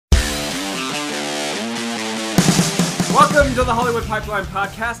Welcome to the Hollywood Pipeline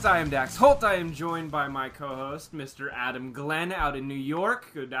Podcast. I am Dax Holt. I am joined by my co-host, Mr. Adam Glenn, out in New York.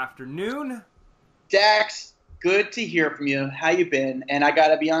 Good afternoon. Dax, good to hear from you. How you been? And I got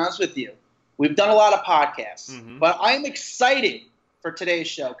to be honest with you. We've done a lot of podcasts, but I'm excited for today's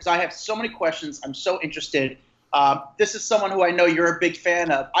show because I have so many questions. I'm so interested. This is someone who I know you're a big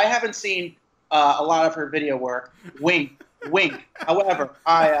fan of. I haven't seen a lot of her video work. Wink. However,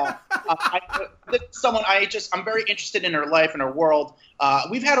 I'm very interested in her life and her world.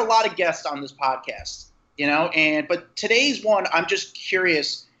 We've had a lot of guests on this podcast, but today's one, I'm just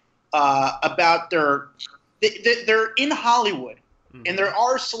curious about they're in Hollywood and there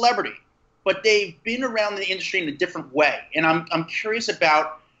are celebrity, but they've been around the industry in a different way. And I'm curious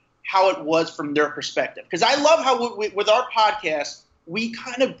about how it was from their perspective. Because I love how with our podcast, we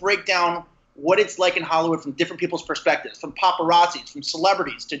kind of break down what it's like in Hollywood from different people's perspectives, from paparazzis, from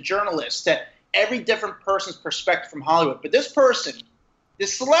celebrities, to journalists, to every different person's perspective from Hollywood. But this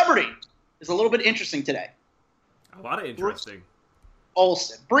celebrity, is a little bit interesting today. A lot of interesting.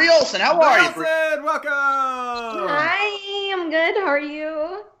 Brie Olson, how are you, Brie? Welcome! Hi, I'm good. How are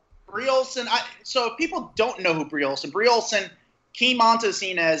you? Brie Olson, so if people don't know who Brie Olson came onto the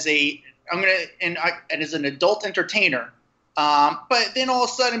scene as as an adult entertainer. But then all of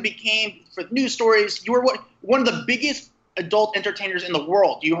a sudden became, for news stories, you were one of the biggest adult entertainers in the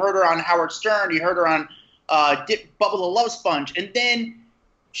world. You heard her on Howard Stern. You heard her on Bubba the Love Sponge. And then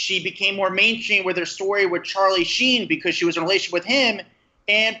she became more mainstream with her story with Charlie Sheen because she was in a relationship with him.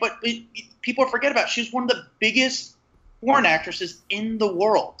 But people forget about it. She's one of the biggest foreign actresses in the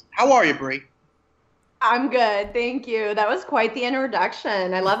world. How are you, Brie? I'm good. Thank you. That was quite the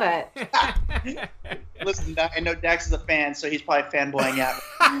introduction. I love it. Listen, I know Dax is a fan, so he's probably fanboying out.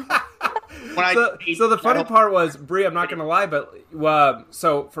 So the funny part was, Brie, I'm not going to lie, but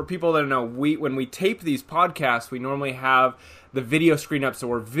so for people that don't know, when we tape these podcasts, we normally have the video screen up, so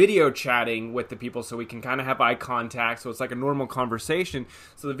we're video chatting with the people so we can kind of have eye contact, so it's like a normal conversation.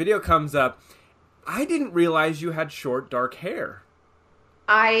 So the video comes up. I didn't realize you had short, dark hair.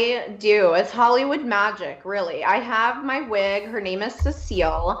 I do. It's Hollywood magic, really. I have my wig. Her name is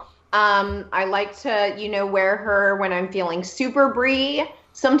Cecile. I like to, wear her when I'm feeling super Brie.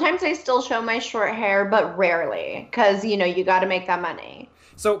 Sometimes I still show my short hair, but rarely, because, you got to make that money.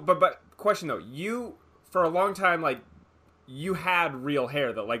 So, but question though, you, for a long time, you had real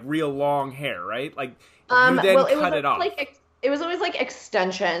hair though, like real long hair, right? Like, you then cut it off. It was always like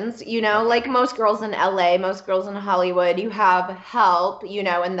extensions, like most girls in LA, most girls in Hollywood, you have help,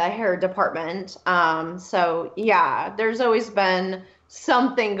 in the hair department. So yeah, there's always been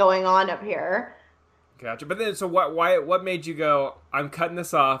something going on up here. Gotcha. But then, so what made you go, I'm cutting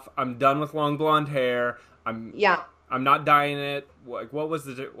this off. I'm done with long blonde hair. I'm not dyeing it. What was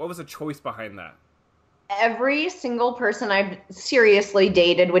the choice behind that? Every single person I've seriously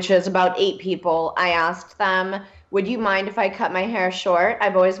dated, which is about 8 people, I asked them, would you mind if I cut my hair short?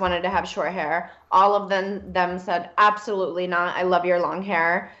 I've always wanted to have short hair. All of them said, absolutely not. I love your long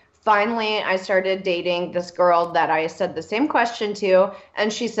hair. Finally, I started dating this girl that I said the same question to,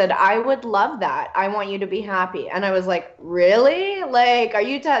 and she said, I would love that. I want you to be happy. And I was like, really? Like, are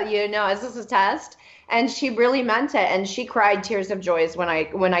you, is this a test? And she really meant it, and she cried tears of joy when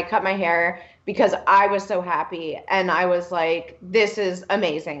I cut my hair because I was so happy, and I was like, this is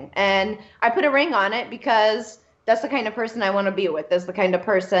amazing. And I put a ring on it because that's the kind of person I want to be with. That's the kind of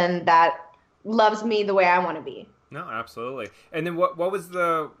person that loves me the way I want to be. No, absolutely. And then what was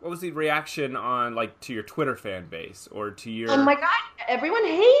the reaction on to your Twitter fan base or to your? Oh my God, everyone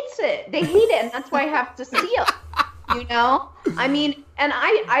hates it. They hate it, and that's why I have to steal. I mean, and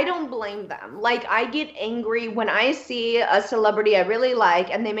I don't blame them. I get angry when I see a celebrity I really like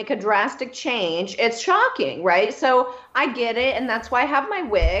and they make a drastic change. It's shocking, right? So I get it, and that's why I have my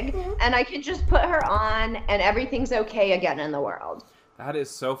wig, and I can just put her on and everything's okay again in the world. That is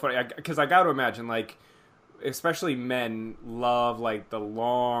so funny, because I got to imagine, especially men love, the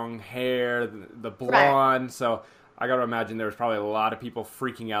long hair, the blonde, right. So I got to imagine there was probably a lot of people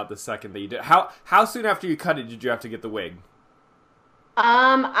freaking out the second that you did. How soon after you cut it did you have to get the wig?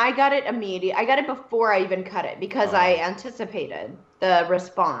 I got it immediately. I got it before I even cut it because I anticipated the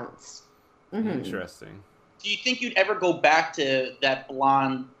response. Mm-hmm. Interesting. Do you think you'd ever go back to that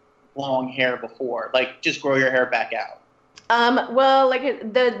blonde, long hair before? Just grow your hair back out? Well,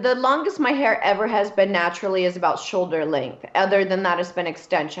 the longest my hair ever has been naturally is about shoulder length. Other than that, it's been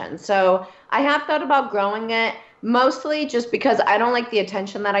extension. So I have thought about growing it, mostly just because I don't like the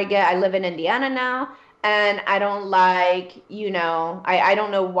attention that I get. I live in Indiana now, and I don't like, I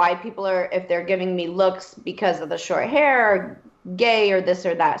don't know why people if they're giving me looks because of the short hair or gay or this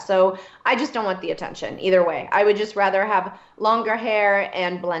or that. So I just don't want the attention either way. I would just rather have longer hair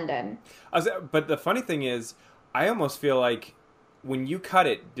and blend in. But the funny thing is, I almost feel like when you cut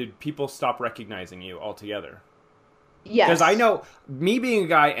it, did people stop recognizing you altogether? Yes. Because I know, me being a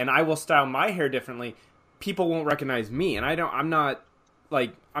guy, and I will style my hair differently, people won't recognize me. And I'm not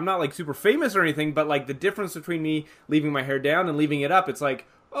like super famous or anything, but like the difference between me leaving my hair down and leaving it up, it's like,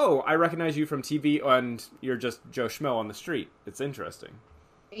 oh, I recognize you from TV and you're just Joe Schmo on the street. It's interesting.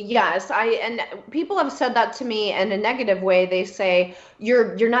 Yes, and people have said that to me in a negative way. They say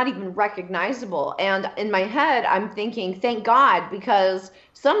you're not even recognizable. And in my head, I'm thinking, thank God, because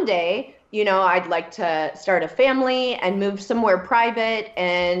someday, I'd like to start a family and move somewhere private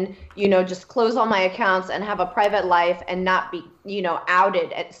and, just close all my accounts and have a private life and not be,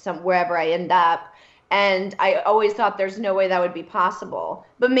 outed at wherever I end up. And I always thought there's no way that would be possible,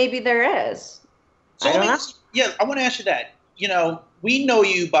 but maybe there is. So I want to ask you that. We know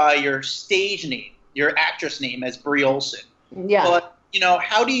you by your stage name, your actress name as Brie Olson. Yeah. But,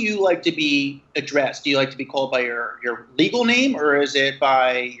 how do you like to be addressed? Do you like to be called by your legal name, or is it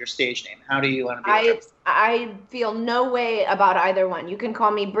by your stage name? How do you want to be addressed? I feel no way about either one. You can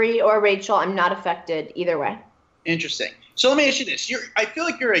call me Brie or Rachel. I'm not affected either way. Interesting. So let me ask you this. I feel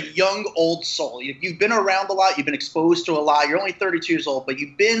like you're a young, old soul. You've been around a lot. You've been exposed to a lot. You're only 32 years old, but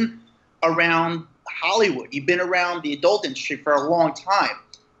you've been around Hollywood. You've been around the adult industry for a long time.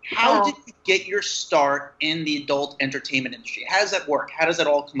 How did you get your start in the adult entertainment industry? How does that work? How does that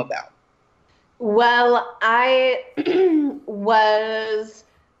all come about? Well, I was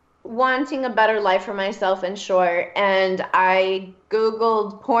wanting a better life for myself, in short, and I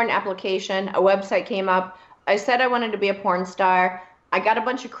Googled porn application. A website came up. I said I wanted to be a porn star. I got a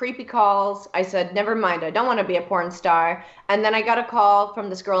bunch of creepy calls. I said, never mind, I don't want to be a porn star. And then I got a call from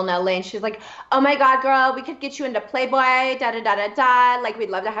this girl in LA, and she's like, oh my God, girl, we could get you into Playboy, da-da-da-da-da. Like, we'd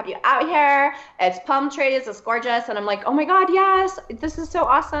love to have you out here. It's palm trees, it's gorgeous. And I'm like, oh my God, yes, this is so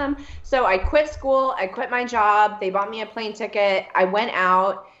awesome. So I quit school. I quit my job. They bought me a plane ticket. I went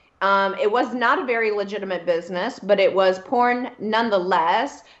out. It was not a very legitimate business, but it was porn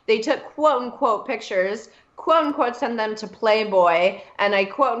nonetheless. They took quote unquote pictures, quote unquote send them to Playboy, and I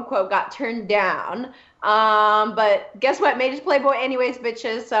quote unquote got turned down. But guess what? Made it to Playboy anyways,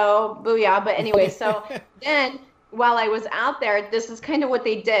 bitches. So booyah. But anyway, so then while I was out there, this is kind of what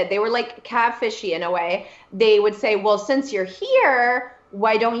they did. They were like catfishy in a way. They would say, well, since you're here,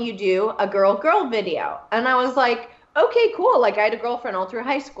 why don't you do a girl-girl video? And I was like, okay, cool. Like, I had a girlfriend all through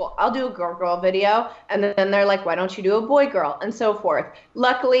high school. I'll do a girl-girl video. And then they're like, why don't you do a boy-girl? And so forth.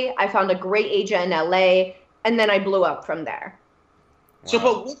 Luckily, I found a great agent in LA, and then I blew up from there. Wow. So,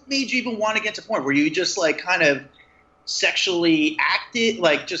 but what made you even want to get to porn? Were you just like kind of sexually active,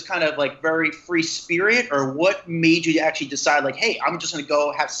 like just kind of like very free spirit? Or what made you actually decide like, hey, I'm just going to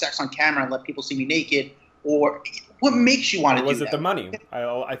go have sex on camera and let people see me naked? Or what makes you want to do that? Was it the money?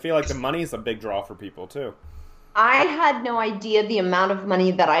 I feel like the money is a big draw for people too. I had no idea the amount of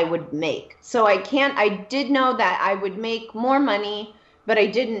money that I would make. So I did know that I would make more money, but I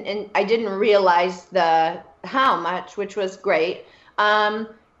didn't realize how much, which was great.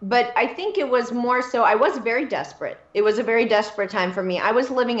 But I think it was more so I was very desperate. It was a very desperate time for me. I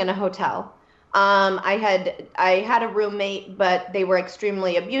was living in a hotel. I had a roommate, but they were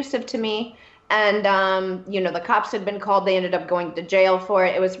extremely abusive to me. And, the cops had been called. They ended up going to jail for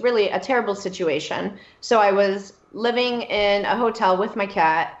it. It was really a terrible situation. So I was living in a hotel with my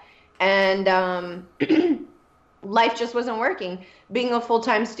cat, and life just wasn't working. Being a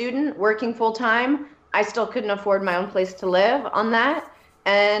full-time student, working full-time, I still couldn't afford my own place to live on that.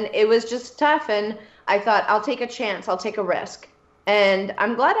 And it was just tough. And I thought, I'll take a chance. I'll take a risk. And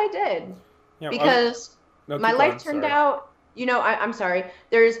I'm glad I did. Yeah, because my life turned out, I'm sorry.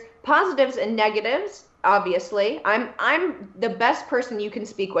 There's positives and negatives, obviously. I'm the best person you can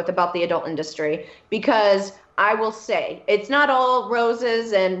speak with about the adult industry, because I will say it's not all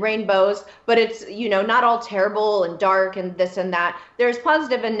roses and rainbows, but it's, not all terrible and dark and this and that. There's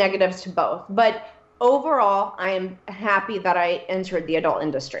positive and negatives to both. But overall, I am happy that I entered the adult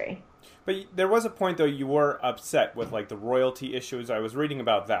industry. But there was a point, though, you were upset with, like, the royalty issues. I was reading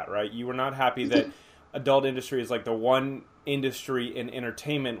about that, right? You were not happy that adult industry is, like, the one industry in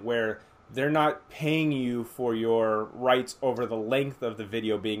entertainment where they're not paying you for your rights over the length of the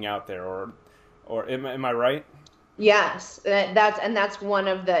video being out there, or am I right? Yes, that's one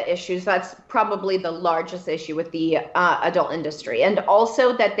of the issues. That's probably the largest issue with the adult industry. And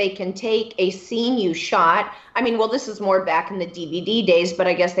also that they can take a scene you shot. I mean, well, this is more back in the DVD days, but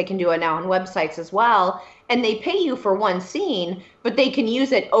I guess they can do it now on websites as well. And they pay you for one scene, but they can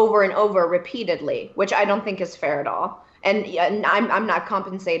use it over and over repeatedly, which I don't think is fair at all. and I'm not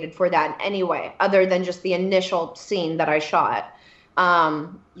compensated for that in any way other than just the initial scene that I shot.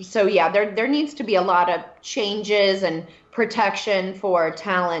 So yeah, there needs to be a lot of changes and protection for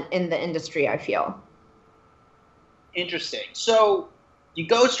talent in the industry, I feel. Interesting. So you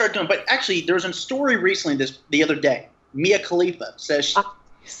go start doing, but actually there was a story recently the other day. Mia Khalifa says she, I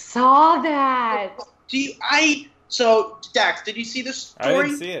saw that. So Dax, did you see this story? I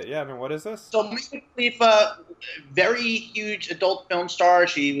didn't see it. Yeah, I mean, what is this? So Mia Khalifa, very huge adult film star.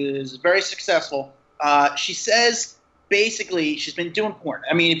 She was very successful. She says basically she's been doing porn.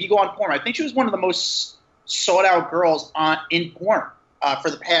 I mean, if you go on porn, I think she was one of the most sought out girls in porn for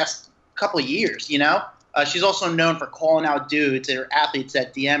the past couple of years. You know, she's also known for calling out dudes or athletes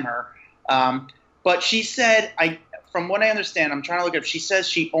that DM her. But she said, from what I understand, I'm trying to look up. She says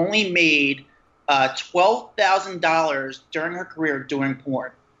she only made $12,000 during her career doing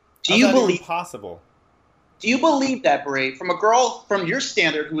porn. Do you believe possible? Do you believe that, Brie, from a girl from your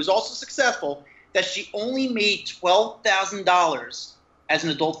standard who was also successful, that she only made $12,000 as an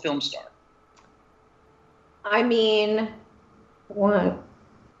adult film star? I mean, 5,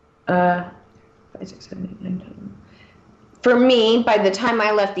 6, 7, 8, 9, 10. For me, by the time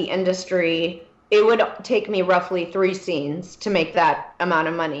I left the industry, it would take me roughly 3 scenes to make that amount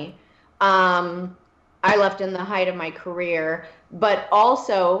of money. I left in the height of my career, but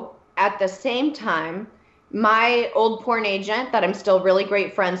also at the same time, my old porn agent that I'm still really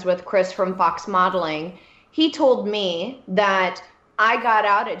great friends with, Chris from Fox Modeling, he told me that I got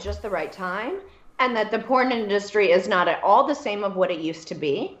out at just the right time and that the porn industry is not at all the same of what it used to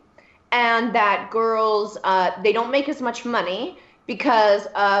be, and that girls, they don't make as much money because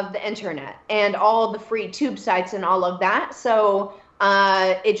of the internet and all the free tube sites and all of that. So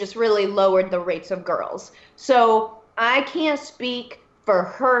it just really lowered the rates of girls. So I can't speak for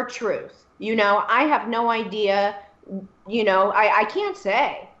her truth. You know, I have no idea. You know, I can't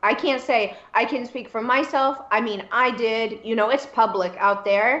say. I can speak for myself. I mean, I did. You know, it's public out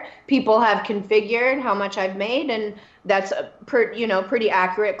there. People have configured how much I've made, and that's pretty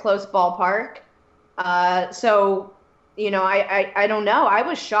accurate, close ballpark. So, you know, I don't know. I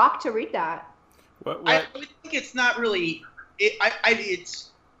was shocked to read that. What? I think it's not really.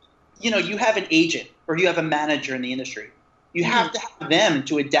 It's, you know, you have an agent or you have a manager in the industry. You have to have them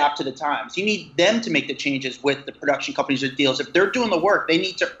to adapt to the times. You need them to make the changes with the production companies or deals. If they're doing the work, they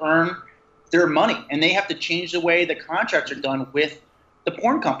need to earn their money, and they have to change the way the contracts are done with the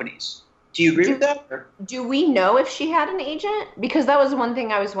porn companies. Do you agree with that? Do we know if she had an agent? Because that was one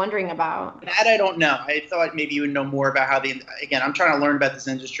thing I was wondering about. That I don't know. I thought maybe you would know more about how again, I'm trying to learn about this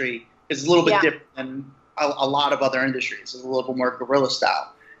industry. It's a little bit different than a lot of other industries. It's a little bit more guerrilla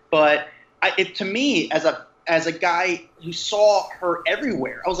style. But to me, as a guy who saw her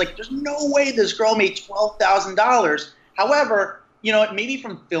everywhere, I was like, there's no way this girl made $12,000. However, you know, maybe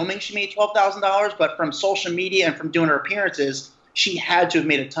from filming she made $12,000, but from social media and from doing her appearances, she had to have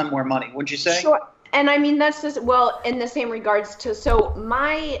made a ton more money. Wouldn't you say? Sure. And I mean, that's just, well, in the same regards to, so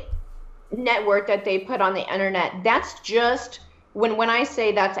my network that they put on the internet, that's just, when I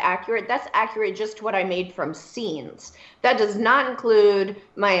say that's accurate just what I made from scenes. That does not include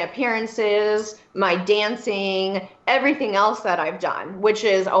my appearances, my dancing, everything else that I've done, which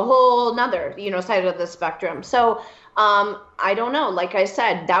is a whole nother, you know, side of the spectrum. So I don't know. Like I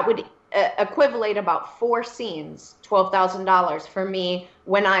said, that would equivalent about 4 scenes, $12,000 for me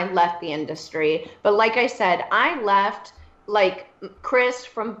when I left the industry. But like I said, I left, like Chris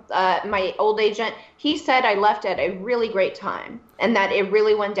from my old agent, he said I left at a really great time and that it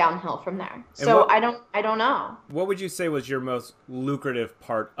really went downhill from there. So I don't know. What would you say was your most lucrative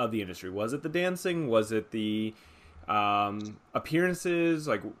part of the industry? Was it the dancing? Was it the appearances?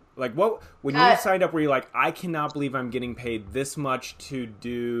 Like what, when you signed up, were you like, I cannot believe I'm getting paid this much to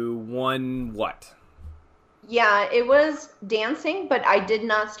do one what? Yeah, it was dancing, but I did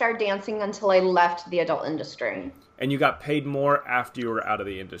not start dancing until I left the adult industry. And you got paid more after you were out of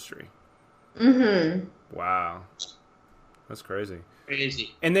the industry. Mm-hmm. Wow. That's crazy.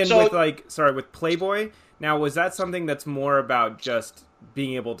 Crazy. And then with Playboy, now was that something that's more about just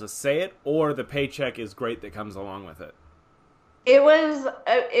being able to say it, or the paycheck is great that comes along with it? It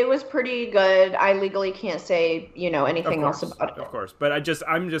was pretty good. I legally can't say, you know, anything else about it. Of course. But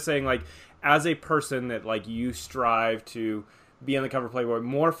I'm just saying, like, as a person that, like, you strive to be on the cover of Playboy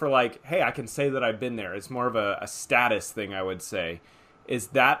more for, like, hey, I can say that I've been there. It's more of a status thing, I would say. Is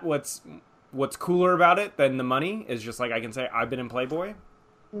that what's cooler about it than the money? Is just like, I can say I've been in Playboy?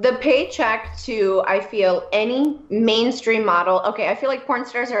 The paycheck to, I feel, any mainstream model, okay, I feel like porn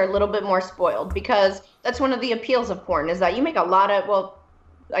stars are a little bit more spoiled because that's one of the appeals of porn, is that you make a lot of, well,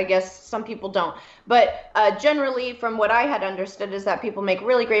 I guess some people don't. But generally, from what I had understood, is that people make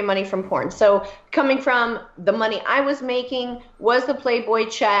really great money from porn. So coming from the money I was making, was the Playboy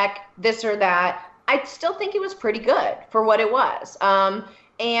check, this or that, I still think it was pretty good for what it was.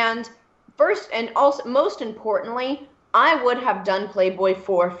 And first and also most importantly, I would have done Playboy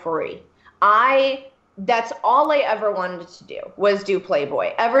for free. That's all I ever wanted to do, was do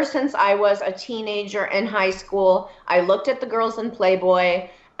Playboy. Ever since I was a teenager in high school, I looked at the girls in Playboy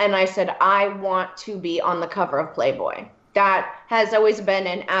and I said, I want to be on the cover of Playboy. That has always been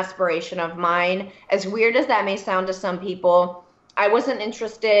an aspiration of mine. As weird as that may sound to some people, I wasn't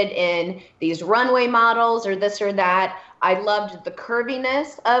interested in these runway models or this or that. I loved the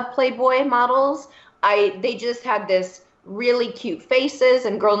curviness of Playboy models. They just had this really cute faces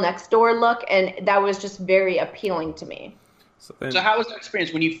and girl next door look, and that was just very appealing to me. So how was that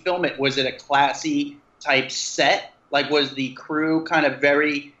experience when you film it? Was it a classy type set? Like, was the crew kind of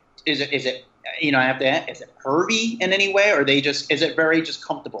very, is it is it pervy in any way, or is it very just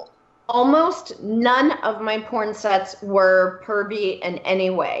comfortable? Almost none of my porn sets were pervy in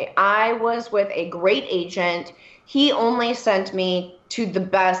any way. I was with a great agent. He only sent me to the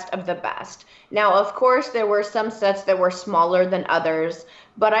best of the best. Now, of course, there were some sets that were smaller than others,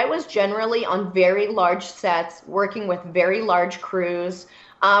 but I was generally on very large sets, working with very large crews.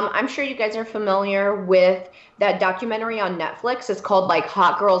 I'm sure you guys are familiar with that documentary on Netflix. It's called like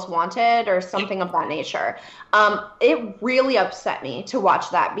Hot Girls Wanted or something of that nature. It really upset me to watch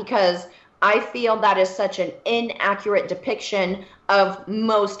that because I feel that is such an inaccurate depiction of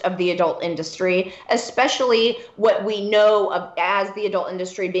most of the adult industry, especially what we know of as the adult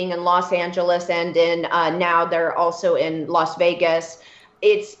industry being in Los Angeles and in now they're also in Las Vegas.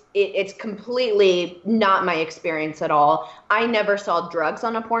 It's completely not my experience at all. I never saw drugs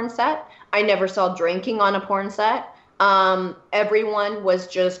on a porn set. I never saw drinking on a porn set. Everyone was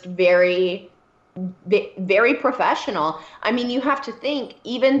just very professional. I mean, you have to think,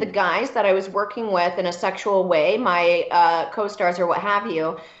 even the guys that I was working with in a sexual way, my co-stars or what have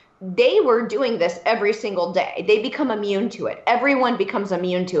you, they were doing this every single day. They become immune to it. Everyone becomes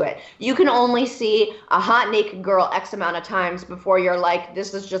immune to it. You can only see a hot naked girl X amount of times before you're like,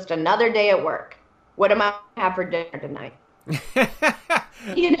 this is just another day at work. What am I going to have for dinner tonight?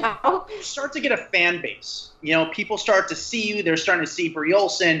 You know? You start to get a fan base. You know, people start to see you. They're starting to see Brie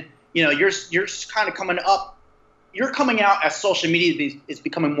Olson. You know, you're kind of coming up. You're coming out as social media is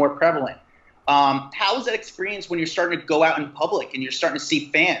becoming more prevalent. How is that experience when you're starting to go out in public and you're starting to see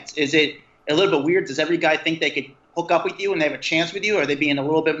fans? Is it a little bit weird? Does every guy think they could hook up with you and they have a chance with you? Or are they being a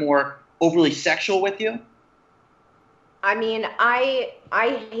little bit more overly sexual with you? I mean, I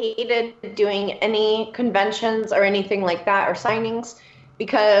hated doing any conventions or anything like that or signings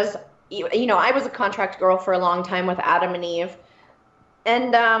because, you know, I was a contract girl for a long time with Adam and Eve.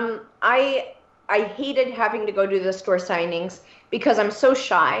 And I hated having to go do the store signings because I'm so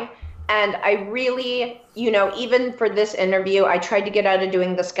shy. And I really, you know, even for this interview, I tried to get out of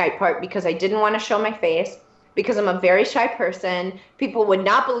doing the Skype part because I didn't want to show my face because I'm a very shy person. People would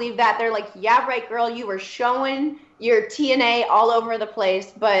not believe that. They're like, yeah, right, girl, you were showing your TNA all over the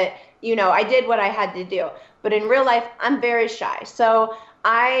place. But, you know, I did what I had to do. But in real life, I'm very shy. So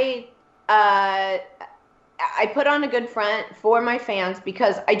I put on a good front for my fans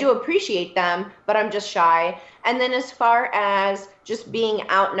because I do appreciate them, but I'm just shy. And then as far as just being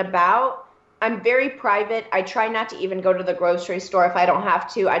out and about, I'm very private. I try not to even go to the grocery store if I don't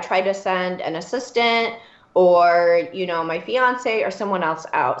have to. I try to send an assistant or, you know, my fiance or someone else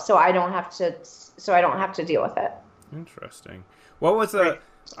out so I don't have to deal with it. Interesting. What was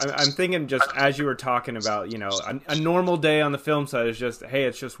I'm thinking just as you were talking about, you know, a normal day on the film set is just, hey,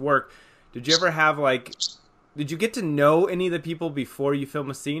 it's just work. Did you ever have did you get to know any of the people before you film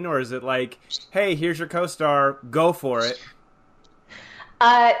a scene, or is it like, hey, here's your co-star, go for it?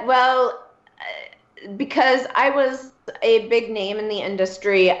 Because I was a big name in the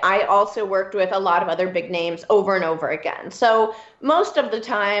industry, I also worked with a lot of other big names over and over again. So most of the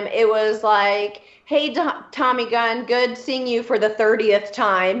time it was like, hey, Tommy Gunn, good seeing you for the 30th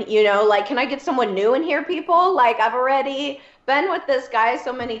time. You know, like, can I get someone new in here, people? Like, I've already been with this guy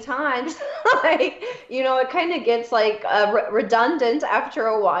so many times. Like, you know, it kind of gets like redundant after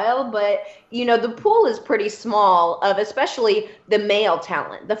a while, but you know, the pool is pretty small of especially the male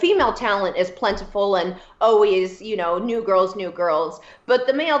talent. The female talent is plentiful and always, you know, new girls, but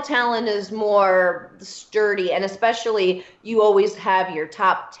the male talent is more sturdy, and especially you always have your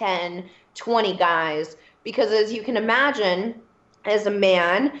top 10, 20 guys, because as you can imagine, as a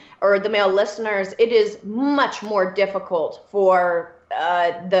man or the male listeners, it is much more difficult for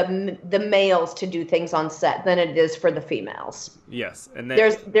the males to do things on set than it is for the females. Yes, and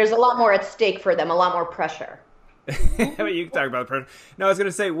then there's a lot more at stake for them, a lot more pressure. You can talk about the pressure. No, I was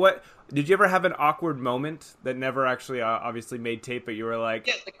gonna say, what did you ever have an awkward moment that never actually obviously made tape, but you were like,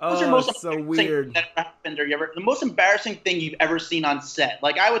 oh, it's so weird. That happened, or the most embarrassing thing you've ever seen on set?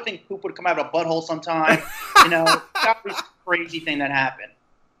 Like, I would think poop would come out of a butthole sometime. That was a crazy thing that happened.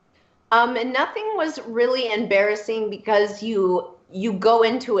 And nothing was really embarrassing because you go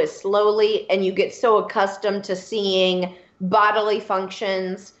into it slowly and you get so accustomed to seeing bodily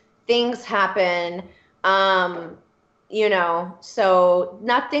functions, things happen. So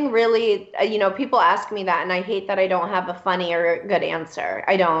nothing really, people ask me that, and I hate that I don't have a funny or good answer.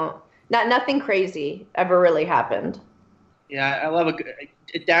 Nothing crazy ever really happened. Yeah, I love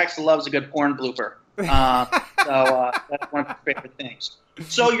Dax loves a good porn blooper. So that's one of his favorite things.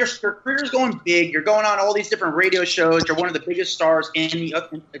 So your career is going big. You're going on all these different radio shows. You're one of the biggest stars in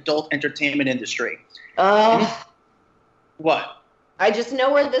the adult entertainment industry. What? I just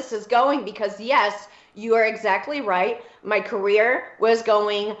know where this is going because, yes, you are exactly right. My career was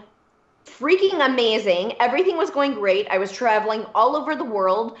going freaking amazing. Everything was going great. I was traveling all over the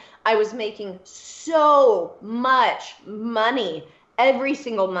world. I was making so much money every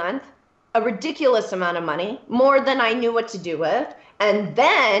single month, a ridiculous amount of money, more than I knew what to do with. And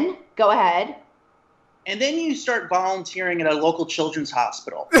then, go ahead. And then you start volunteering at a local children's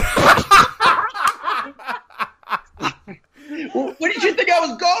hospital. What did you think I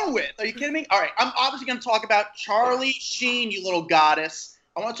was going with? Are you kidding me? All right, I'm obviously going to talk about Charlie Sheen, you little goddess.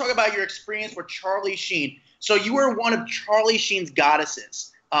 I want to talk about your experience with Charlie Sheen. So you were one of Charlie Sheen's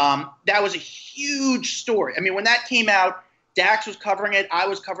goddesses. That was a huge story. I mean, when that came out, Dax was covering it. I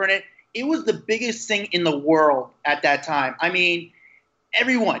was covering it. It was the biggest thing in the world at that time. I mean,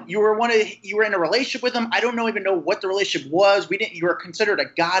 everyone. You were in a relationship with him. I don't even know what the relationship was. You were considered a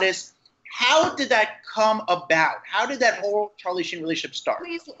goddess. How did that come about? How did that whole Charlie Sheen relationship start?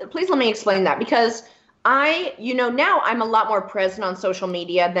 Please let me explain that, because now I'm a lot more present on social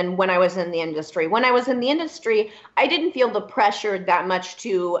media than when I was in the industry. When I was in the industry, I didn't feel the pressure that much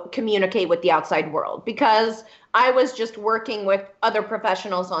to communicate with the outside world because I was just working with other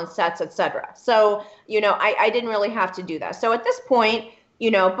professionals on sets, etc. So, I didn't really have to do that. So at this point,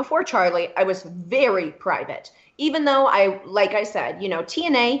 before Charlie, I was very private. Even though like I said,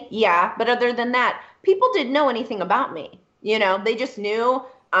 TNA, yeah, but other than that, people didn't know anything about me. They just knew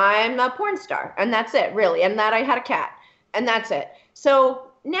I'm a porn star, and that's it, really, and that I had a cat, and that's it. So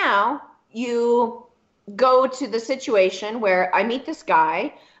now you go to the situation where I meet this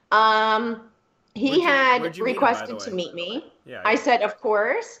guy. He had requested to meet me. Yeah. I said, of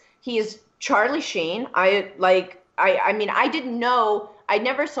course, he's Charlie Sheen. I mean, I didn't know. I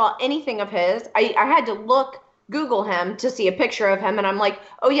never saw anything of his. I had to Google him to see a picture of him, and I'm like,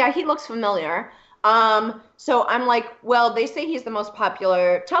 oh yeah, he looks familiar. So I'm like, well, they say he's the most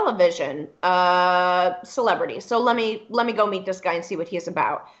popular television celebrity. So let me go meet this guy and see what he's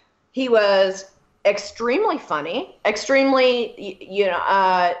about. He was extremely funny, extremely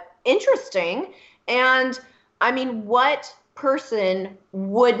interesting, and I mean, what person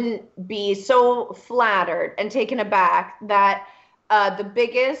wouldn't be so flattered and taken aback that the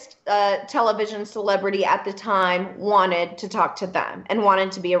biggest television celebrity at the time wanted to talk to them and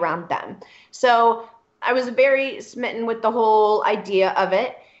wanted to be around them. So I was very smitten with the whole idea of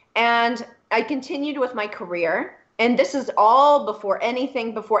it. And I continued with my career. And this is all before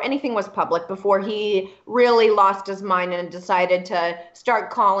anything was public, before he really lost his mind and decided to start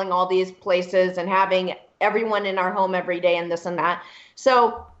calling all these places and having everyone in our home every day and this and that.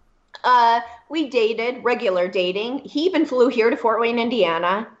 So we dated, regular dating. He even flew here to Fort Wayne,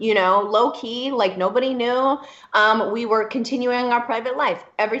 Indiana, low key, like nobody knew. We were continuing our private life.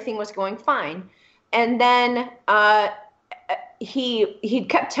 Everything was going fine. And then he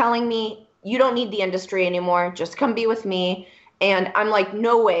kept telling me, you don't need the industry anymore. Just come be with me. And I'm like,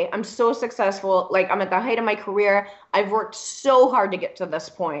 no way. I'm so successful. Like, I'm at the height of my career. I've worked so hard to get to this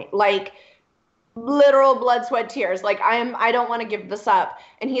point. Like, literal blood, sweat, tears. Like, I don't want to give this up.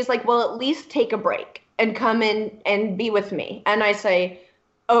 And he's like, well, at least take a break and come in and be with me. And I say,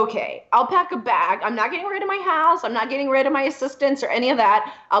 okay, I'll pack a bag. I'm not getting rid of my house. I'm not getting rid of my assistants or any of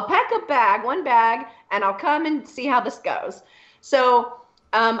that. I'll pack one bag, and I'll come and see how this goes. So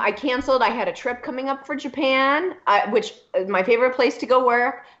I canceled. I had a trip coming up for Japan, which is my favorite place to go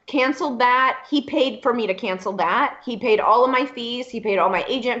work. Canceled that. He paid for me to cancel that. He paid all of my fees. He paid all my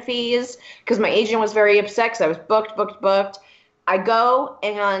agent fees because my agent was very upset because I was booked. I go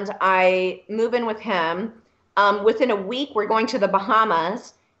and I move in with him. Within a week, we're going to the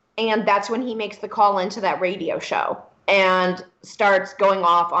Bahamas, and that's when he makes the call into that radio show. and starts going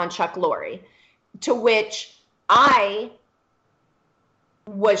off on Chuck Lorre, to which I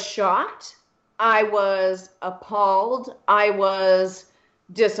was shocked. I was appalled. I was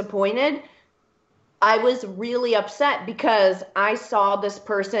disappointed. I was really upset because I saw this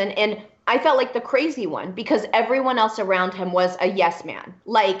person and I felt like the crazy one because everyone else around him was a yes man.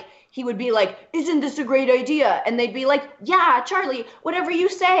 Like, he would be like, isn't this a great idea? And they'd be like, yeah, Charlie, whatever you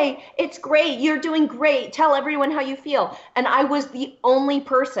say, it's great. You're doing great. Tell everyone how you feel. And I was the only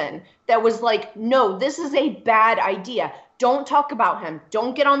person that was like, no, this is a bad idea. Don't talk about him.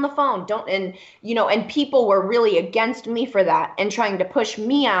 Don't get on the phone. And people were really against me for that and trying to push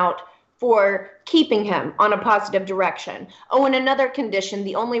me out for keeping him on a positive direction. Oh, and another condition,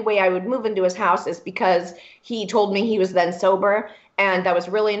 the only way I would move into his house is because he told me he was then sober. And that was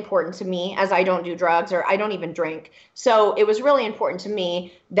really important to me, as I don't do drugs or I don't even drink. So it was really important to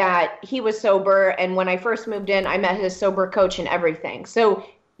me that he was sober. And when I first moved in, I met his sober coach and everything. So,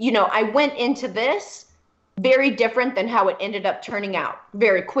 I went into this very different than how it ended up turning out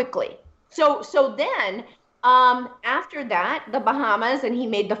very quickly. So then after that, the Bahamas, and he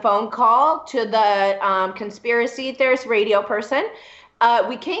made the phone call to the conspiracy theorist radio person.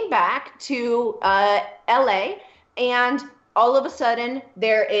 We came back to LA, and all of a sudden,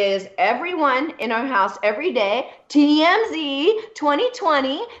 there is everyone in our house every day, TMZ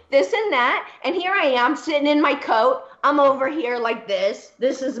 2020, this and that. And here I am sitting in my coat. I'm over here like this.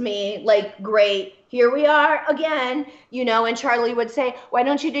 This is me, like, great. Here we are again, and Charlie would say, why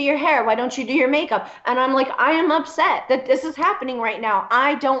don't you do your hair? Why don't you do your makeup? And I'm like, I am upset that this is happening right now.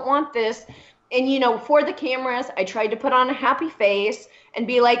 I don't want this. And, for the cameras, I tried to put on a happy face and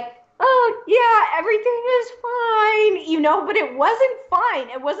be like, oh, yeah, everything is fine, but it wasn't fine.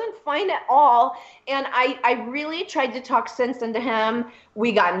 It wasn't fine at all. And I really tried to talk sense into him.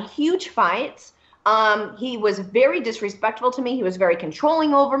 We got in huge fights. He was very disrespectful to me. He was very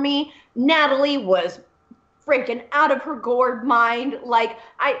controlling over me. Natalie was freaking out of her gourd mind.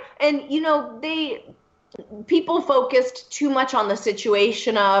 People focused too much on the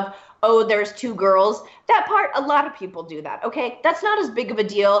situation of, oh, there's two girls. That part, a lot of people do that, okay? That's not as big of a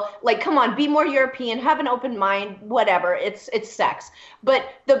deal. Like, come on, be more European, have an open mind, whatever. It's sex. But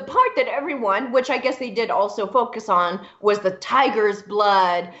the part that everyone, which I guess they did also focus on, was the tiger's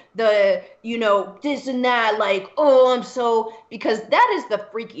blood, the, this and that, like, oh, because that is the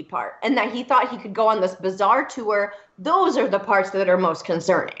freaky part. And that he thought he could go on this bizarre tour. Those are the parts that are most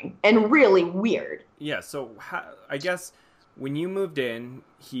concerning and really weird. Yeah, so I guess when you moved in,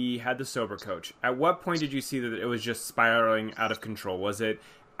 he had the sober coach. At what point did you see that it was just spiraling out of control? Was it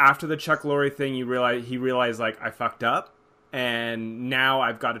after the Chuck Lorre thing he realized like, I fucked up and now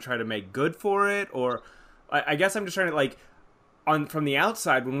I've got to try to make good for it? Or I guess I'm just trying to from the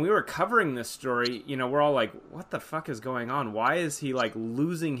outside, when we were covering this story, we're all like, what the fuck is going on? Why is he like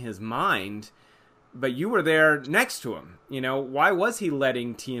losing his mind? But you were there next to him. Why was he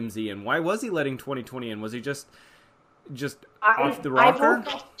letting TMZ in? Why was he letting 2020 in? Was he just off the rocker?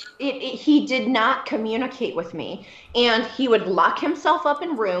 He did not communicate with me, and he would lock himself up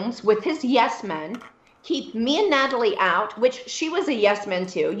in rooms with his yes men, keep me and Natalie out, which she was a yes man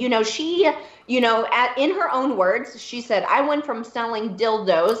too. She, in her own words, she said, I went from selling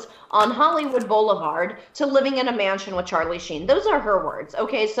dildos on Hollywood Boulevard to living in a mansion with Charlie Sheen. Those are her words.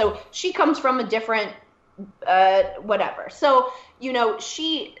 Okay. So she comes from a different, whatever. So,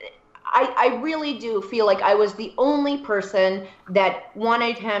 I really do feel like I was the only person that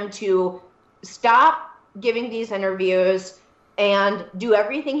wanted him to stop giving these interviews and do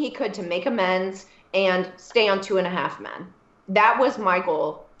everything he could to make amends and stay on 2.5 Men. That was my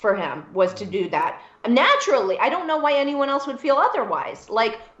goal for him, was to do that. Naturally, I don't know why anyone else would feel otherwise.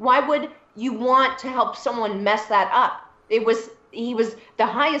 Like, why would you want to help someone mess that up? He was the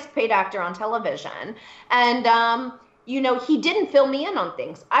highest paid actor on television. And, he didn't fill me in on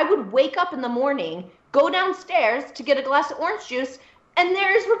things. I would wake up in the morning, go downstairs to get a glass of orange juice, and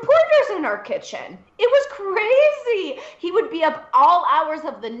there's reporters in our kitchen. It was crazy. He would be up all hours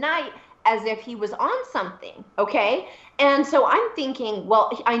of the night as if he was on something, okay? And so I'm thinking,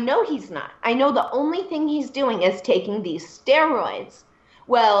 well, I know he's not. I know the only thing he's doing is taking these steroids.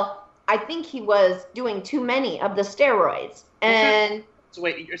 Well, I think he was doing too many of the steroids. And so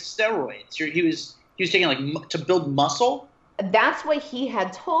wait, your steroids? He was taking to build muscle? That's what he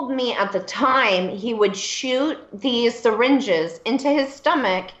had told me at the time. He would shoot these syringes into his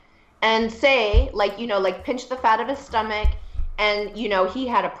stomach and say, pinch the fat of his stomach. And, he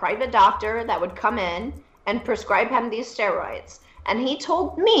had a private doctor that would come in and prescribe him these steroids. And he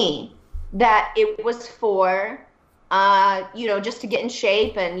told me that it was for just to get in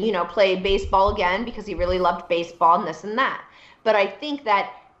shape and, play baseball again because he really loved baseball and this and that. But I think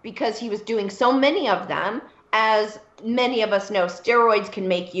that because he was doing so many of them, as many of us know, steroids can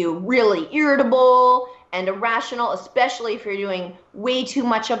make you really irritable and irrational, especially if you're doing way too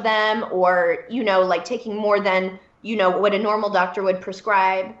much of them or, like taking more than, what a normal doctor would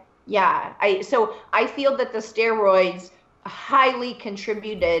prescribe. Yeah. So I feel that the steroids highly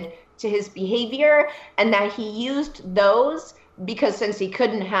contributed to his behavior and that he used those because since he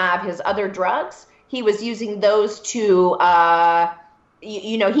couldn't have his other drugs, he was using those to,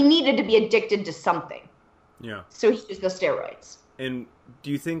 he needed to be addicted to something. Yeah. So he used the steroids. And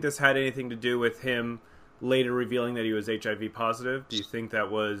do you think this had anything to do with him later revealing that he was HIV positive? Do you think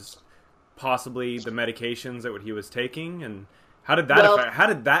that was possibly the medications that he was taking? And how did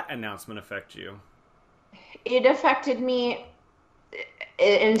that announcement affect you? It affected me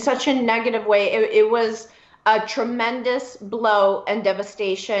in such a negative way. It was a tremendous blow and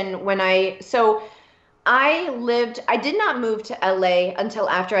devastation when I did not move to LA until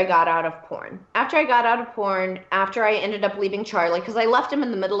after I got out of porn. After I ended up leaving Charlie, because I left him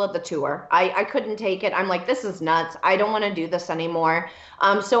in the middle of the tour. I couldn't take it. I'm like, this is nuts. I don't want to do this anymore.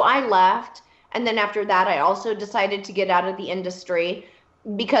 So I left. And then after that, I also decided to get out of the industry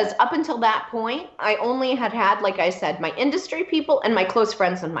because up until that point, I only had, like I said, my industry people and my close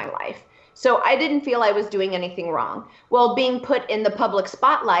friends in my life. So I didn't feel I was doing anything wrong. Well, being put in the public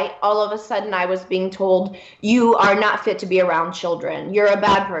spotlight, all of a sudden I was being told, you are not fit to be around children. You're a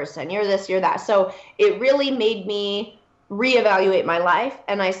bad person. You're this, you're that. So it really made me reevaluate my life.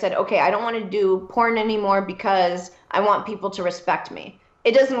 And I said, okay, I don't want to do porn anymore because I want people to respect me.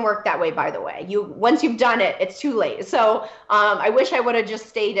 It doesn't work that way, by the way. Once you've done it, it's too late. So I wish I would have just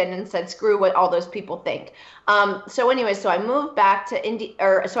stayed in and said, screw what all those people think. So I moved back to I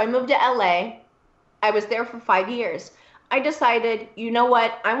moved to LA. I was there for 5 years. I decided, you know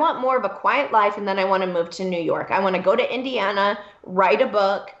what? I want more of a quiet life, and then I want to move to New York. I want to go to Indiana, write a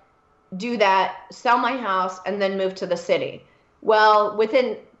book, do that, sell my house, and then move to the city. Well,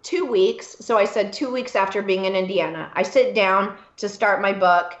 within 2 weeks, so I said 2 weeks after being in Indiana, I sit down to start my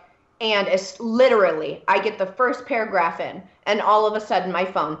book, and it's literally, I get the first paragraph in, and all of a sudden my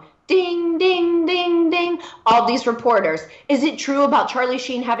phone, ding, ding, ding, ding, all these reporters. Is it true about Charlie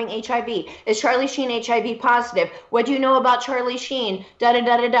Sheen having HIV? Is Charlie Sheen HIV positive? What do you know about Charlie Sheen? Da da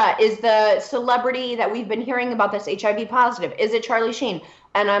da da da. Is the celebrity that we've been hearing about this HIV positive? Is it Charlie Sheen?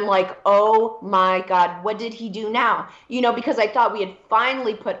 And I'm like, oh my God, what did he do now? Because I thought we had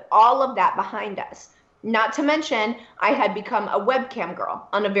finally put all of that behind us. Not to mention, I had become a webcam girl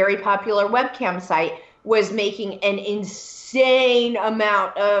on a very popular webcam site, was making an insane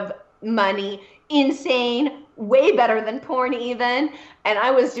amount of money, insane, way better than porn even. And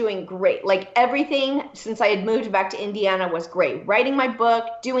I was doing great. Like everything since I had moved back to Indiana was great. Writing my book,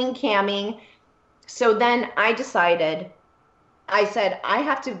 doing camming. So then I said, I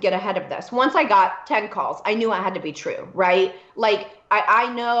have to get ahead of this. Once I got 10 calls, I knew it had to be true, right? Like,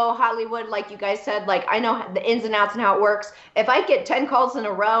 I know Hollywood, like you guys said, like, I know the ins and outs and how it works. If I get 10 calls in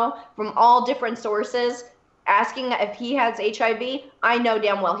a row from all different sources asking if he has HIV, I know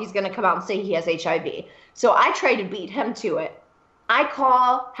damn well he's going to come out and say he has HIV. So I try to beat him to it. I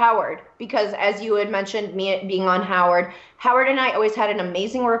call Howard because, as you had mentioned, me being on Howard and I always had an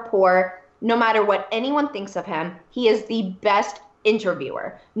amazing rapport. No matter what anyone thinks of him, he is the best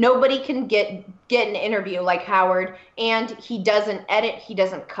interviewer. Nobody can get an interview like Howard, and he doesn't edit, he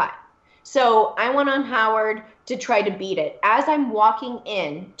doesn't cut. So I went on Howard to try to beat it. As I'm walking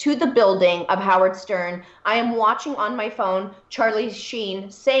in to the building of Howard Stern, I am watching on my phone Charlie Sheen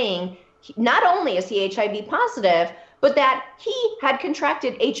saying not only is he HIV positive, but that he had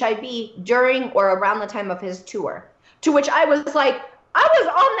contracted HIV during or around the time of his tour. To which I was like, I was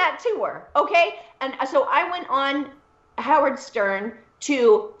on that tour, okay? And so I went on Howard Stern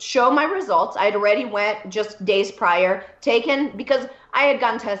to show my results. I had already went just days prior, because I had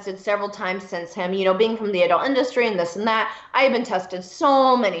gotten tested several times since him, being from the adult industry and this and that. I had been tested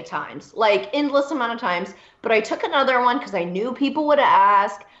so many times, like endless amount of times, but I took another one because I knew people would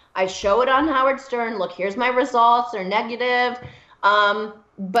ask. I show it on Howard Stern. Look, here's my results. They're negative.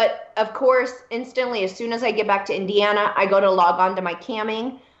 But of course, instantly, as soon as I get back to Indiana, I go to log on to my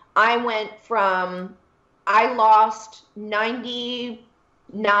camming. I lost 99%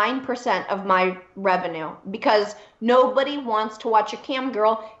 of my revenue because nobody wants to watch a cam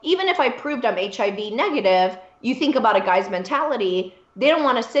girl. Even if I proved I'm HIV negative, you think about a guy's mentality. They don't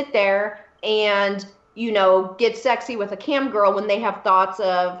want to sit there and, get sexy with a cam girl when they have thoughts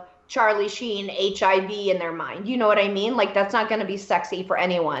of Charlie Sheen HIV in their mind. You know what I mean? Like, that's not going to be sexy for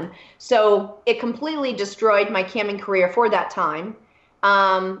anyone. So it completely destroyed my camming career for that time.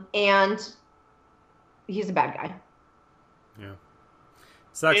 And he's a bad guy. Yeah.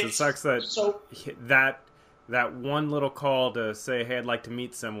 It sucks that one little call to say, hey, I'd like to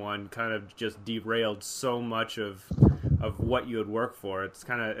meet someone kind of just derailed so much of what you had worked for. It's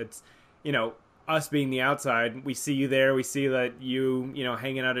us being the outside, we see you there, we see that you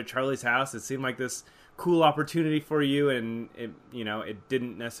hanging out at Charlie's house. It seemed like this cool opportunity for you, and it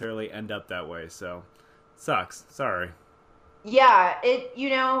didn't necessarily end up that way. So sucks. Sorry. Yeah, it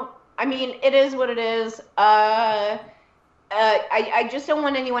is what it is. I just don't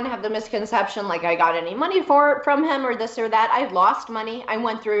want anyone to have the misconception like I got any money from him or this or that. I lost money. I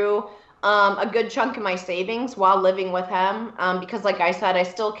went through a good chunk of my savings while living with him because, like I said, I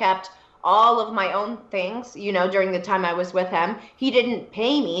still kept all of my own things, during the time I was with him. He didn't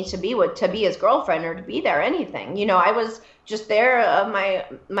pay me to be his girlfriend or to be there or anything. I was just there of my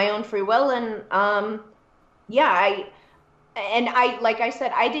own free will. And like I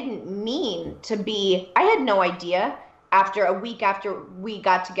said, I didn't mean to be, I had no idea a week after we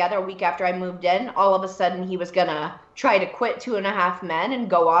got together, a week after I moved in, all of a sudden he was going to try to quit 2.5 Men and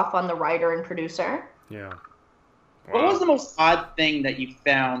go off on the writer and producer. Yeah. What was the most odd thing that you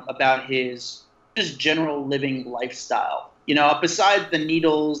found about his just general living lifestyle? Besides the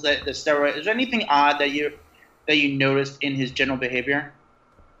needles, the steroids, is there anything odd that you noticed in his general behavior?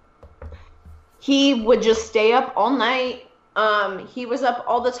 He would just stay up all night. He was up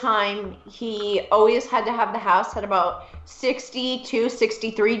all the time. He always had to have the house at about 62,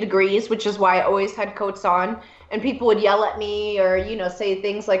 63 degrees, which is why I always had coats on. And people would yell at me or, say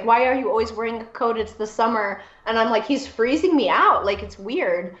things like, why are you always wearing a coat? It's the summer. And I'm like, he's freezing me out. Like, it's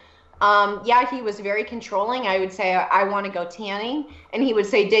weird. He was very controlling. I would say, I want to go tanning. And he would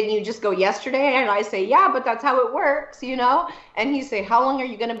say, didn't you just go yesterday? And I say, yeah, but that's how it works, And he'd say, how long are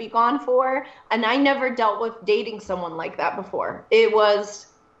you going to be gone for? And I never dealt with dating someone like that before. It was,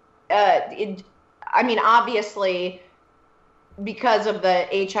 obviously, because of the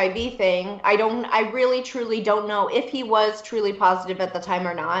HIV thing, I really truly don't know if he was truly positive at the time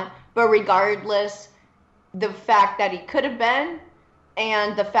or not. But regardless, the fact that he could have been,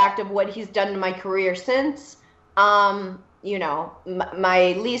 and the fact of what he's done in my career since, my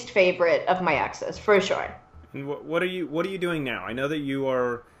least favorite of my exes, for sure. And what are you doing now? I know that you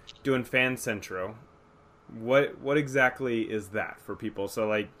are doing Fan Centro. What exactly is that for people? So,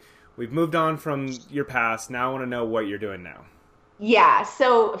 like, we've moved on from your past. Now I want to know what you're doing now. Yeah,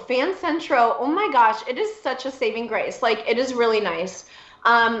 so Fan Centro, oh my gosh, it is such a saving grace. Like, it is really nice.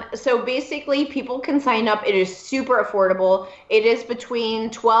 So basically, people can sign up. It is super affordable. It is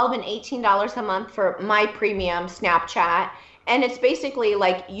between $12 and $18 a month for my premium Snapchat. And it's basically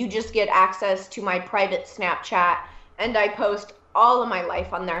like you just get access to my private Snapchat. And I post all of my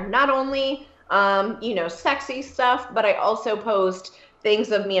life on there. Not only, sexy stuff, but I also post things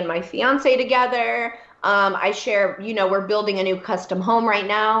of me and my fiance together. I share, we're building a new custom home right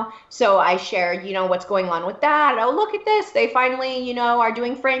now. So I share, what's going on with that. Oh, look at this. They finally, are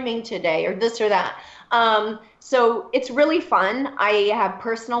doing framing today or this or that. So it's really fun. I have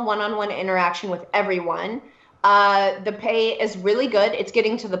personal one-on-one interaction with everyone. The pay is really good. It's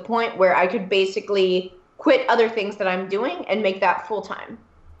getting to the point where I could basically quit other things that I'm doing and make that full-time.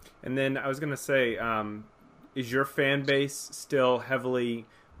 And then I was going to say, is your fan base still heavily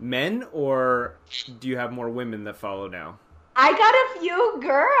men, or do you have more women that follow now? I got a few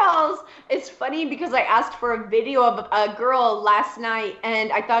girls. It's funny because I asked for a video of a girl last night,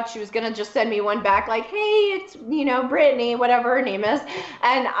 and I thought she was going to just send me one back like, hey, it's, Brittany, whatever her name is.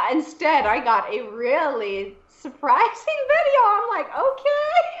 And instead, I got a really surprising video. I'm like,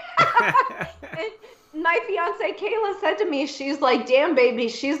 okay. My fiance Kayla said to me, she's like, damn, baby.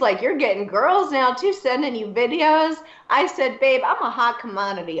 She's like, you're getting girls now, too, sending you videos. I said, babe, I'm a hot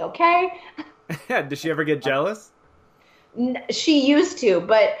commodity, okay? Did she ever get jealous? She used to,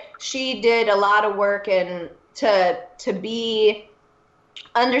 but she did a lot of work to be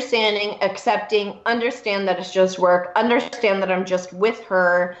understanding, accepting, understand that it's just work, understand that I'm just with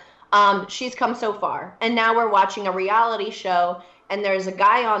her. She's come so far. And now we're watching a reality show, and there's a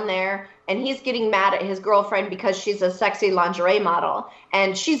guy on there, and he's getting mad at his girlfriend because she's a sexy lingerie model.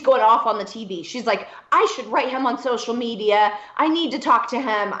 And she's going off on the TV. She's like, I should write him on social media. I need to talk to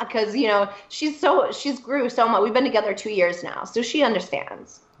him because, she's grew so much. We've been together 2 years now, so she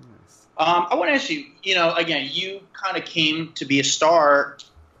understands. Nice. I want to ask you, again, you kind of came to be a star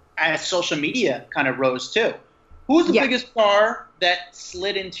as social media kind of rose too. Who's the biggest star that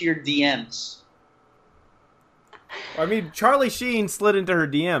slid into your DMs? I mean, Charlie Sheen slid into her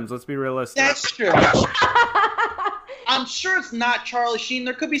DMs. Let's be realistic. That's true. I'm sure it's not Charlie Sheen.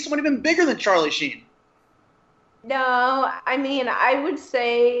 There could be someone even bigger than Charlie Sheen. No, I mean, I would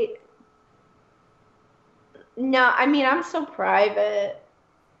say no. I mean, I'm so private.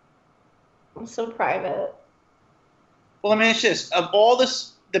 I'm so private. Well, let me ask you this: of all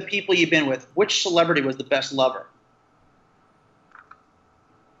the people you've been with, which celebrity was the best lover?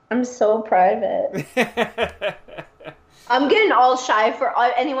 I'm so private. I'm getting all shy for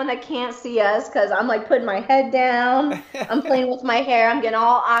anyone that can't see us because I'm like putting my head down. I'm playing with my hair. I'm getting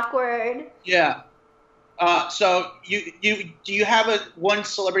all awkward. Yeah. So do you have one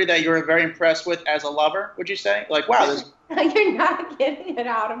celebrity that you're very impressed with as a lover? Would you say like wow? You're not getting it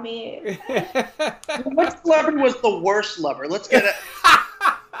out of me. What celebrity was the worst lover? Let's get it.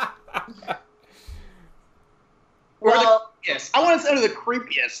 Well, yes, I want to say the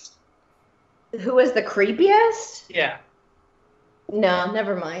creepiest. Who is the creepiest? Yeah. No,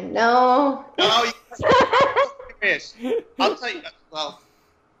 never mind. No. No. Yes. I'll tell you. Well,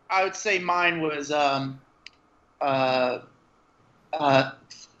 I would say mine was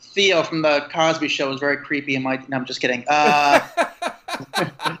Theo from the Cosby Show was very creepy. No, I'm just kidding. I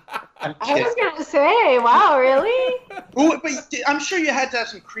was gonna say, wow, really? But I'm sure you had to have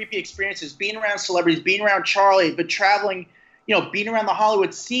some creepy experiences being around celebrities, being around Charlie, but traveling, being around the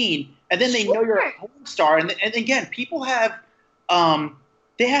Hollywood scene, and then they know you're a porn star. And again, people have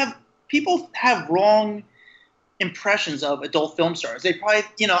wrong impressions of adult film stars. They probably,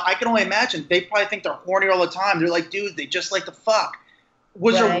 I can only imagine they probably think they're horny all the time. They're like, dude, they just like to fuck.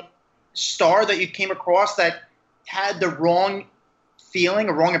 Was there a star that you came across that had the wrong feeling,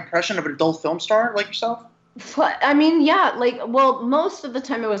 a wrong impression of an adult film star like yourself? I mean, yeah, most of the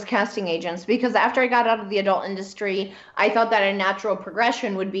time it was casting agents because after I got out of the adult industry, I thought that a natural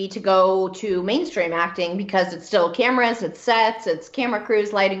progression would be to go to mainstream acting because it's still cameras, it's sets, it's camera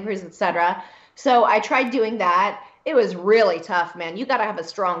crews, lighting crews, etc. So I tried doing that. It was really tough, man. You got to have a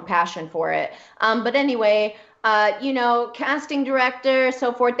strong passion for it. But anyway, casting director,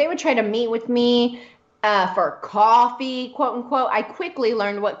 so forth, they would try to meet with me for coffee, quote unquote. I quickly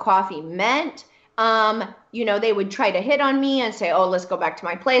learned what coffee meant. They would try to hit on me and say, oh, let's go back to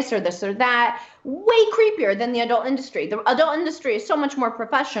my place or this or that. Way creepier than the adult industry. The adult industry is so much more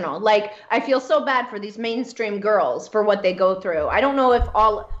professional. Like, I feel so bad for these mainstream girls for what they go through. I don't know if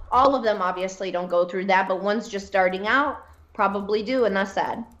all of them obviously don't go through that, but ones just starting out probably do, and that's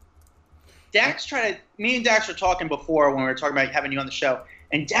sad. Me and Dax were talking before when we were talking about having you on the show,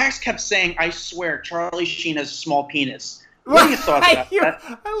 and Dax kept saying, I swear, Charlie Sheen has a small penis. What are your thoughts about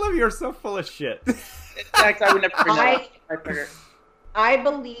that? I love you're so full of shit. Dax, I would never bring that up. I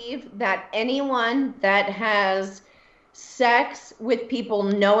believe that anyone that has sex with people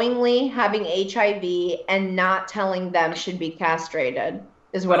knowingly having HIV and not telling them should be castrated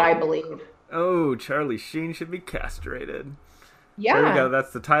is what I believe. Oh, Charlie Sheen should be castrated. Yeah. There we go.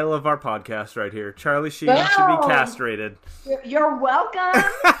 That's the title of our podcast right here. Charlie Sheen should be castrated. You're welcome.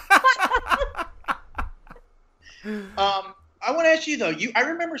 I want to ask you though. I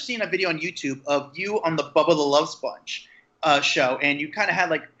remember seeing a video on YouTube of you on the Bubba the Love Sponge show, and you kind of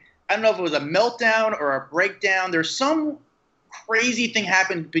had I don't know if it was a meltdown or a breakdown. There's some crazy thing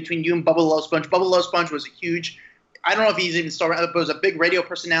happened between you and Bubba the Love Sponge. Bubba the Love Sponge was a huge. I don't know if he's even still around, but it was a big radio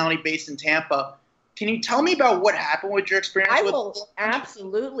personality based in Tampa. Can you tell me about what happened with your experience? I will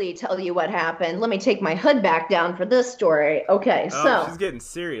absolutely tell you what happened. Let me take my hood back down for this story. Okay, so she's getting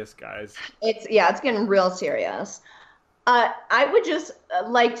serious, guys. It's getting real serious. I would just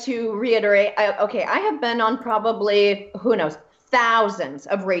like to reiterate. I have been on probably thousands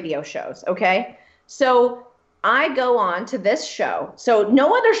of radio shows. Okay, so I go on to this show. So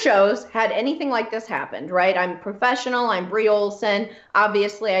no other shows had anything like this happened, right? I'm professional. I'm Brie Olson.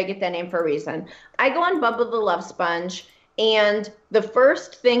 Obviously, I get that name for a reason. I go on Bubba the Love Sponge, and the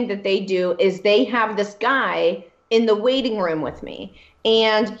first thing that they do is they have this guy in the waiting room with me.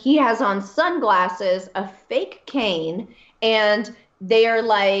 And he has on sunglasses, a fake cane, and they're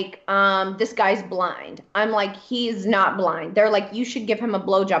like, this guy's blind. I'm like, he's not blind. They're like, you should give him a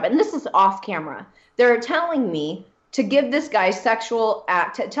blowjob. And this is off camera. They're telling me to give this guy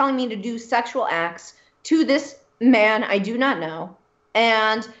telling me to do sexual acts to this man I do not know,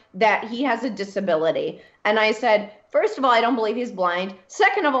 and that he has a disability. And I said, first of all, I don't believe he's blind.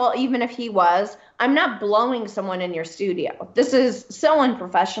 Second of all, even if he was, I'm not blowing someone in your studio. This is so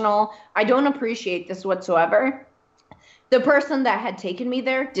unprofessional. I don't appreciate this whatsoever. The person that had taken me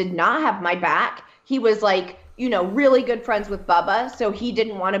there did not have my back. He was really good friends with Bubba, so he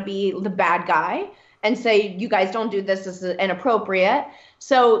didn't want to be the bad guy. and say, you guys don't do this. This is inappropriate.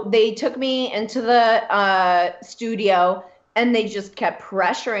 So they took me into the studio, and they just kept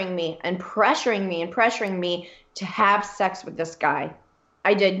pressuring me and pressuring me and pressuring me to have sex with this guy.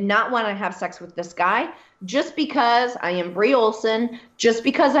 I did not want to have sex with this guy. Just because I am Brie Olson, just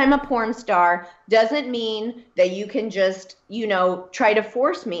because I'm a porn star, doesn't mean that you can just, try to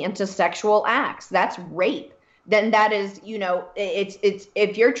force me into sexual acts. That's rape. Then that is, it's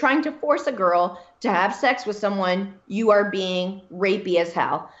if you're trying to force a girl to have sex with someone, you are being rapey as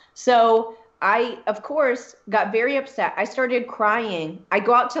hell. So I, of course, got very upset. I started crying. I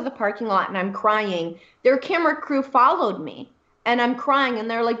go out to the parking lot and I'm crying. Their camera crew followed me. And I'm crying, and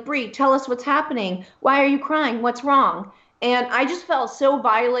they're like, Brie, tell us what's happening. Why are you crying? What's wrong? And I just felt so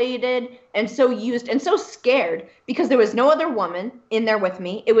violated and so used and so scared because there was no other woman in there with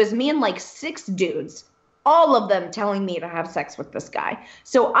me. It was me and like 6 dudes, all of them telling me to have sex with this guy.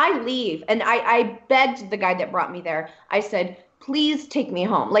 So I leave, and I begged the guy that brought me there. I said, please take me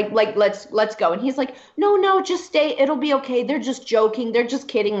home. Like let's go. And he's like, no, just stay. It'll be okay. They're just joking. They're just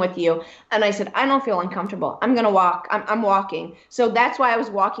kidding with you. And I said, I don't feel uncomfortable. I'm going to walk. I'm walking. So that's why I was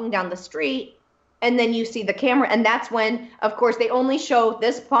walking down the street. And then you see the camera. And that's when, of course, they only show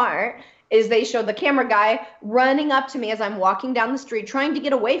this part is they show the camera guy running up to me as I'm walking down the street, trying to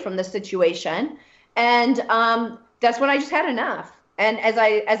get away from the situation. And that's when I just had enough. And as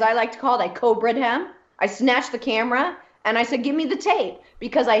I like to call it, I cobra'd him. I snatched the camera. And I said, give me the tape,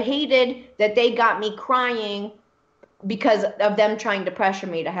 because I hated that they got me crying because of them trying to pressure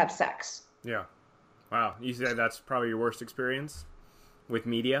me to have sex. Yeah. Wow. You said that's probably your worst experience with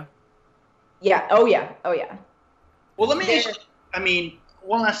media? Yeah. Oh, yeah. Oh, yeah. Well, let me ask you,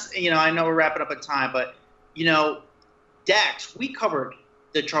 one last, I know we're wrapping up at time, but, Dax, we covered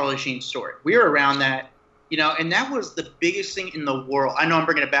the Charlie Sheen story. We were around that, and that was the biggest thing in the world. I know I'm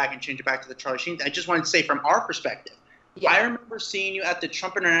bringing it back and change it back to the Charlie Sheen. I just wanted to say from our perspective, yeah. I remember seeing you at the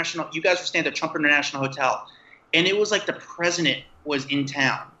Trump International. You guys were staying at the Trump International Hotel, and it was like the president was in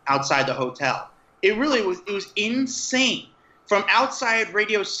town outside the hotel. It really was. It was insane. From outside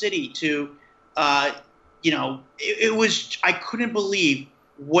Radio City to, it was. I couldn't believe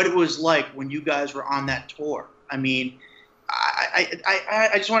what it was like when you guys were on that tour. I mean,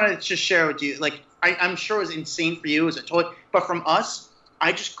 I just wanted to just share with you. Like, I'm sure it was insane for you as a toy, but from us,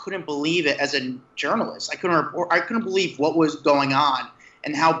 I just couldn't believe it as a journalist. I couldn't believe what was going on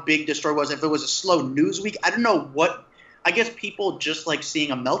and how big the story was. If it was a slow news week, I don't know what. I guess people just like seeing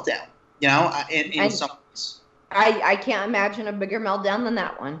a meltdown, in some ways. I can't imagine a bigger meltdown than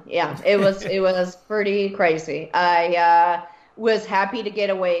that one. Yeah, it was pretty crazy. I was happy to get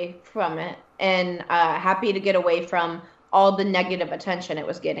away from it and happy to get away from all the negative attention it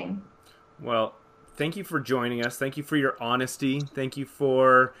was getting. Well, thank you for joining us. Thank you for your honesty. Thank you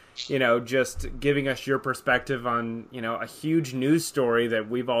for, just giving us your perspective on, a huge news story that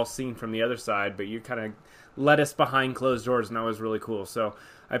we've all seen from the other side, but you kind of led us behind closed doors, and that was really cool. So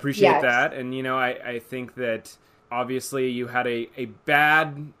I appreciate that. And, I think that obviously you had a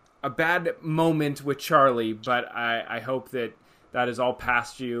bad moment with Charlie, but I hope that is all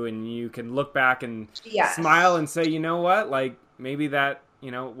past you and you can look back and smile and say, you know what, like maybe that,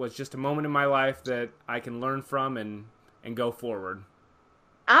 was just a moment in my life that I can learn from and go forward.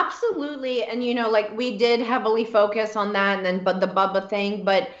 Absolutely. And, we did heavily focus on that but the Bubba thing,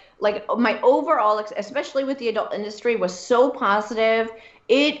 but like my overall, especially with the adult industry, was so positive.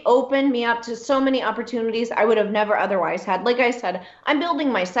 It opened me up to so many opportunities I would have never otherwise had. Like I said, I'm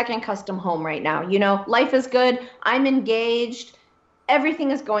building my second custom home right now. Life is good. I'm engaged.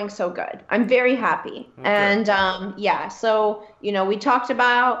 Everything is going so good. I'm very happy. Okay. And so, we talked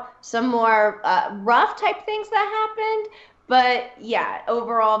about some more rough type things that happened, but yeah,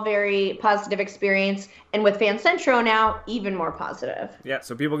 overall very positive experience. And with FanCentro now, even more positive. Yeah,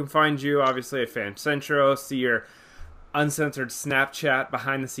 so people can find you obviously at FanCentro, see your uncensored Snapchat,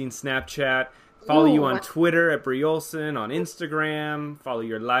 behind the scenes Snapchat, follow you on Twitter at Brie Olson, on Instagram, follow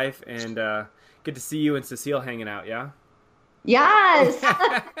your life, and good to see you and Cecile hanging out, yeah? Yes.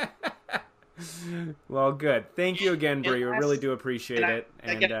 Well, good. Thank you again, Brie. We really do appreciate it.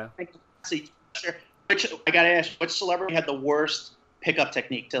 I gotta ask, which celebrity had the worst pickup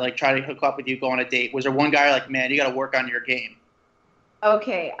technique to like try to hook up with you, go on a date? Was there one guy like, man, you got to work on your game?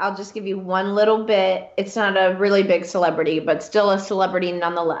 Okay, I'll just give you one little bit. It's not a really big celebrity, but still a celebrity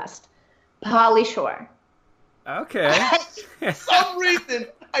nonetheless. Pauly Shore. Okay. For some reason,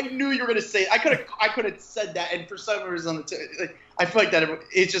 I knew you were going to say it. I could have said that, and for some reason, I feel like that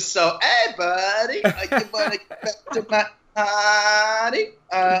it's just so, hey, buddy, I want to get back to my party.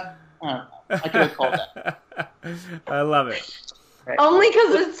 I could have called that. I love it. Right. Only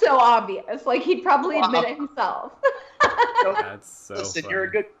because it's so obvious. Like, he'd probably admit it himself. That's so Listen, funny.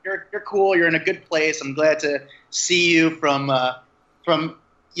 you're cool. You're in a good place. I'm glad to see you from the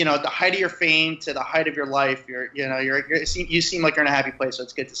height of your fame to the height of your life. You seem like you're in a happy place, so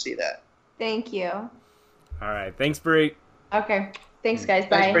it's good to see that. Thank you. All right. Thanks, Bree. Okay. Thanks, guys.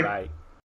 Thanks, Bye. Bree. Bye.